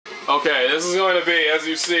Okay, this is going to be, as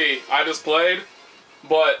you see, I just played,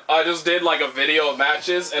 but I just did like a video of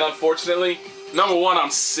matches, and unfortunately, number one, I'm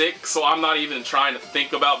sick, so I'm not even trying to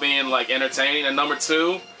think about being like entertaining, and number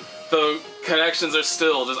two, the connections are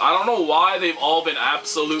still just, I don't know why they've all been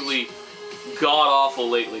absolutely god-awful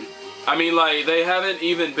lately. I mean, like, they haven't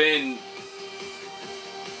even been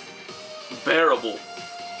bearable.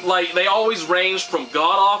 Like, they always range from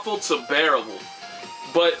god-awful to bearable.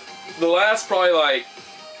 But the last probably like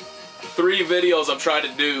 3 videos I've tried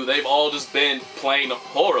to do, they've all just been plain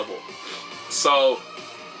horrible. So,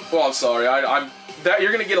 well, I'm sorry.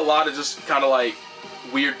 You're gonna get a lot of just kind of like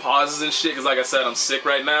weird pauses and shit, because like I said, I'm sick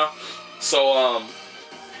right now. So,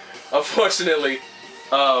 unfortunately,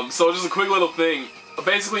 so just a quick little thing.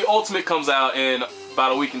 Basically, Ultimate comes out in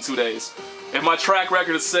about a week and 2 days. If my track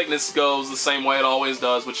record of sickness goes the same way it always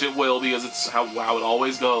does, which it will, because it's how it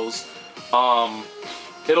always goes,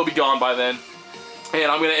 it'll be gone by then. And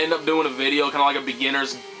I'm going to end up doing a video, kind of like a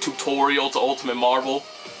beginner's tutorial to Ultimate Marvel.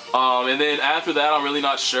 And then after that, I'm really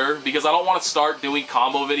not sure, because I don't want to start doing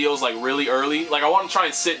combo videos like really early. Like, I want to try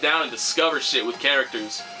and sit down and discover shit with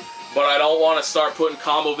characters. But I don't want to start putting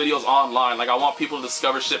combo videos online. Like, I want people to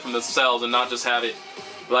discover shit from themselves and not just have it,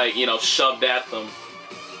 like, you know, shoved at them.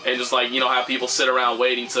 And just, like, you know, have people sit around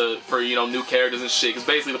waiting for, you know, new characters and shit. Because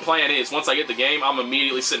basically the plan is, once I get the game, I'm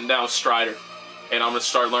immediately sitting down with Strider. And I'm going to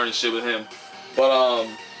start learning shit with him. But,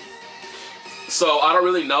 so I don't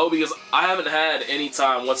really know, because I haven't had any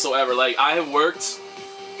time whatsoever. Like, I have worked,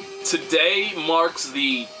 today marks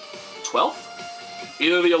the 12th?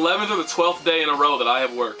 Either the 11th or the 12th day in a row that I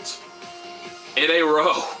have worked. In a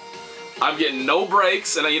row. I'm getting no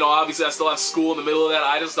breaks, and you know, obviously I still have school in the middle of that.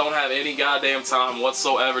 I just don't have any goddamn time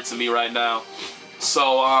whatsoever to me right now.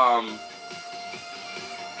 So,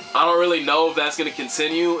 I don't really know if that's going to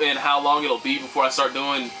continue and how long it'll be before I start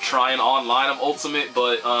trying online of Ultimate,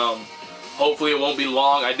 but, hopefully it won't be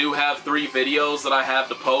long. I do have 3 videos that I have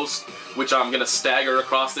to post, which I'm going to stagger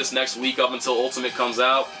across this next week up until Ultimate comes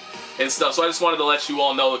out and stuff. So I just wanted to let you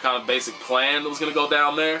all know the kind of basic plan that was going to go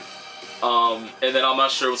down there. And then I'm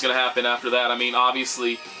not sure what's going to happen after that. I mean,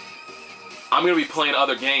 obviously, I'm going to be playing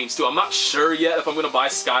other games too. I'm not sure yet if I'm going to buy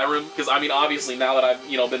Skyrim, because, I mean, obviously, now that I've,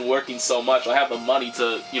 you know, been working so much, I have the money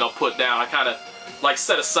to, you know, put down. I kind of, like,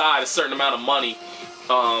 set aside a certain amount of money,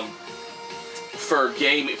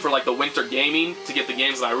 for like the winter gaming, to get the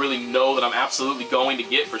games that I really know that I'm absolutely going to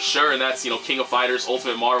get for sure, and that's, you know, King of Fighters,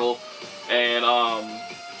 Ultimate Marvel, and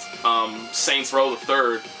Saints Row the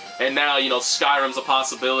 3rd, and now, you know, Skyrim's a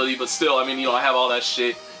possibility, but still, I mean, you know, I have all that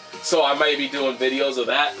shit, so I might be doing videos of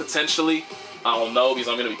that potentially. I don't know, because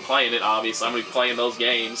I'm going to be playing it, obviously. I'm going to be playing those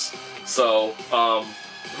games, so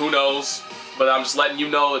who knows, but I'm just letting you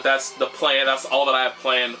know that that's the plan. That's all that I have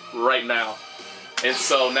planned right now. And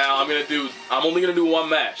so now I'm only going to do one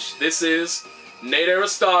match. This is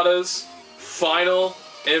natearistata's final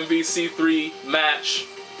MvC3 match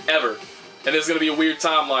ever. And this is going to be a weird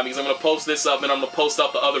timeline, because I'm going to post this up and I'm going to post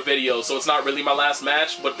up the other videos. So it's not really my last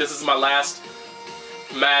match, but this is my last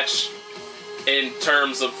match in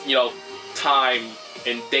terms of, you know, time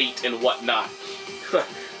and date and whatnot.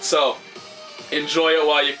 So enjoy it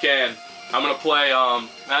while you can. I'm going to play,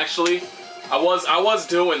 actually, I was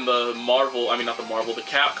doing the Marvel, I mean not the Marvel, the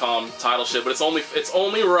Capcom title shit, but it's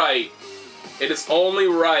only right, it is only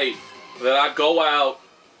right that I go out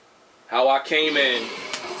how I came in,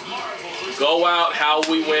 go out how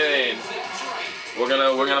we went in. We're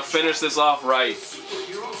gonna finish this off right.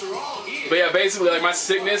 But yeah, basically, like, my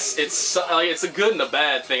sickness, it's a good and a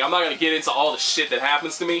bad thing. I'm not gonna get into all the shit that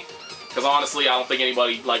happens to me, because honestly, I don't think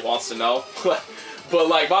anybody like wants to know. But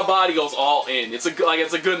like, my body goes all in. It's a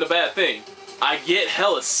good and a bad thing. I get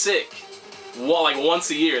hella sick, well, like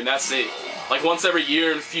once a year, and that's it. Like once every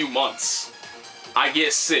year and a few months, I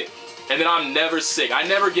get sick. And then I'm never sick. I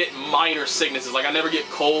never get minor sicknesses. Like, I never get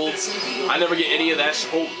colds. I never get any of that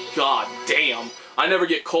shit. Oh, god damn. I never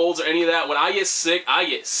get colds or any of that. When I get sick, I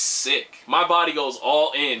get sick. My body goes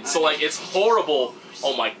all in. So, like, it's horrible.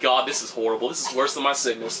 Oh my god, this is horrible. This is worse than my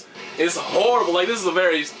sickness. It's horrible. Like, this is the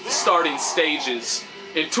very starting stages.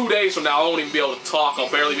 In 2 days from now, I won't even be able to talk. I'll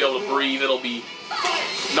barely be able to breathe. It'll be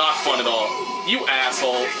not fun at all. You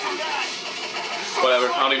asshole.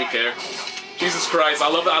 Whatever. I don't even care. Jesus Christ. I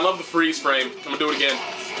love the freeze frame. I'm gonna do it again.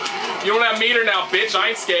 You don't have meter now, bitch. I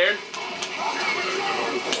ain't scared.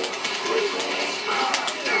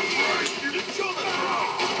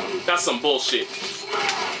 That's some bullshit.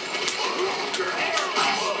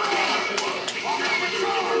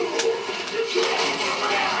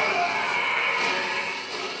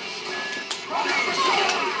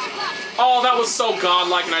 Oh, that was so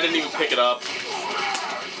godlike and I didn't even pick it up.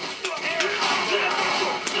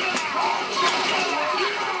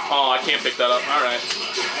 can't pick that up. Alright.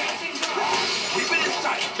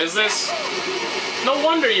 Is this... No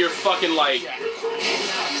wonder you're fucking like...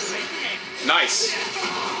 Nice.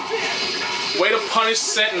 Way to punish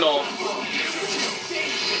Sentinel.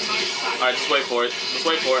 Alright, just wait for it. Just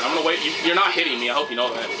wait for it. I'm gonna wait. You're not hitting me. I hope you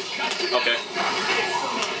know that. Okay.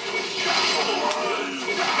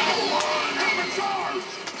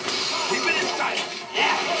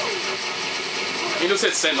 You just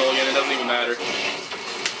hit Sentinel again. It doesn't even matter.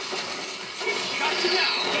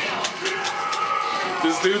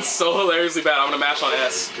 This dude's so hilariously bad. I'm gonna mash on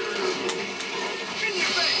S.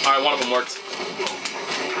 Alright, one of them worked.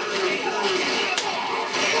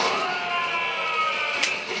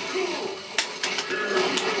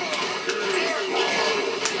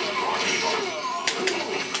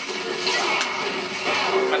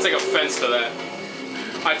 I take offense to that.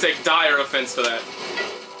 I take dire offense to that.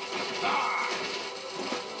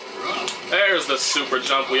 There's the super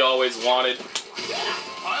jump we always wanted.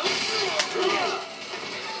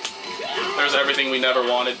 There's everything we never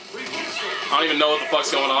wanted. I don't even know what the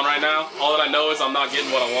fuck's going on right now. All that I know is I'm not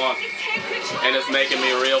getting what I want. And it's making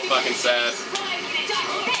me real fucking sad.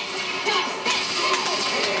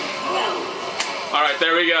 Alright,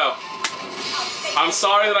 there we go. I'm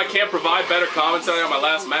sorry that I can't provide better commentary on my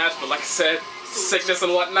last match, but like I said, sickness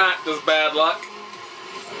and whatnot, just bad luck.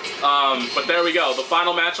 But there we go, the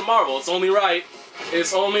final match of Marvel. It's only right.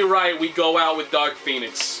 It's only right we go out with Dark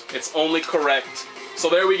Phoenix. It's only correct. So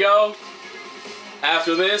there we go.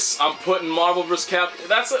 After this, I'm putting Marvel vs. Capcom.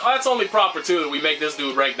 That's only proper too that we make this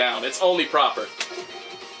dude break down. It's only proper.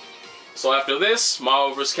 So after this,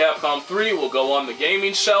 Marvel vs. Capcom 3 will go on the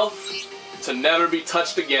gaming shelf to never be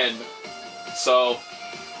touched again. So,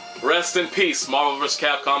 rest in peace, Marvel vs.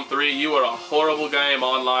 Capcom 3. You were a horrible game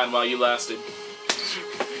online while you lasted.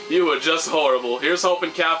 You were just horrible. Here's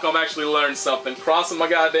hoping Capcom actually learned something. Crossing my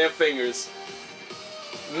goddamn fingers.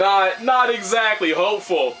 Not exactly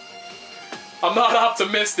hopeful. I'm not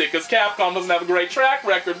optimistic, because Capcom doesn't have a great track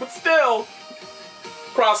record, but still,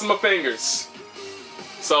 crossing my fingers.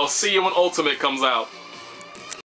 So, see you when Ultimate comes out.